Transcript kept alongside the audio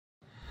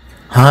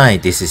Hi,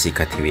 this is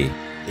TV.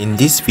 In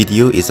this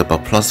video is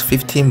about plus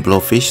 15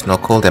 Blowfish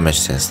Knuckle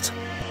damage test.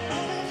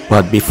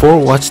 But before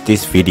watch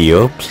this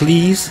video,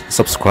 please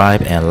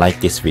subscribe and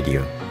like this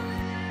video.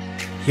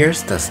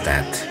 Here's the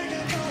stat.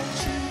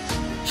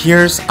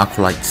 Here's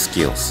Acolyte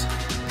skills.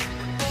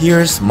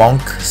 Here's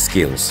Monk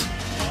skills.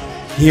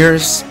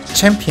 Here's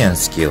Champion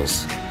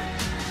skills.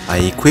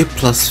 I equip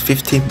plus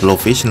 15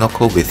 Blowfish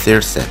Knuckle with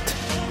their set.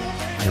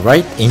 I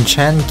write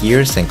Enchant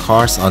gears and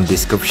cards on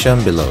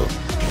description below.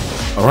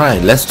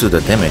 Alright, let's do the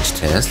damage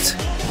test.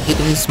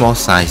 Hitting small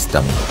size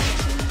dummy.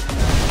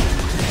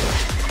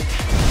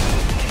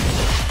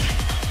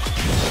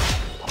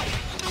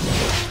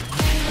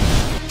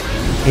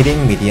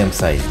 Hitting medium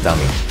size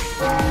dummy.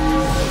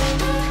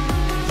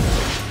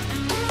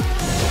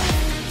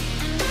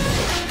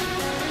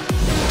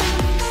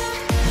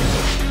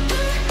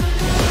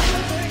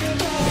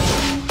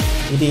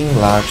 Hitting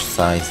large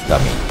size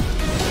dummy.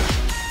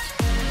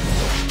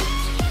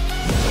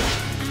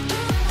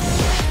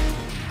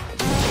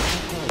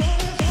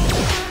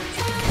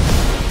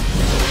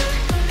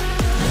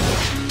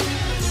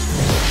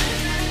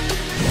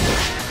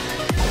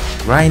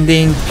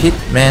 Grinding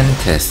Pitman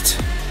test.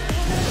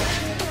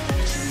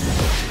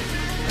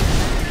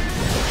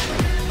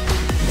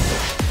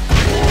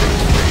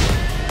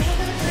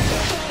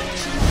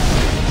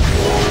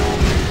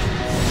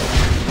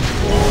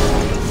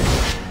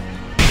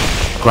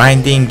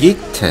 Grinding Geek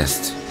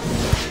test.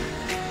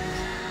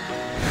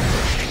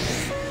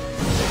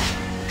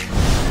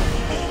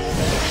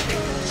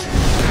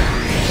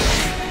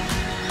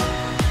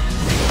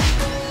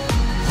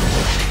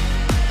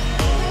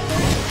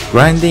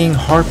 Grinding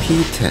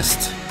Harpy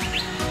test.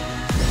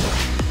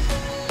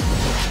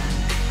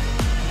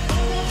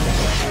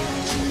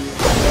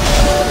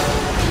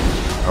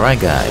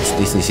 Alright guys,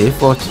 this is it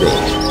for today.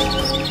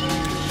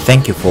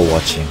 Thank you for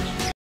watching.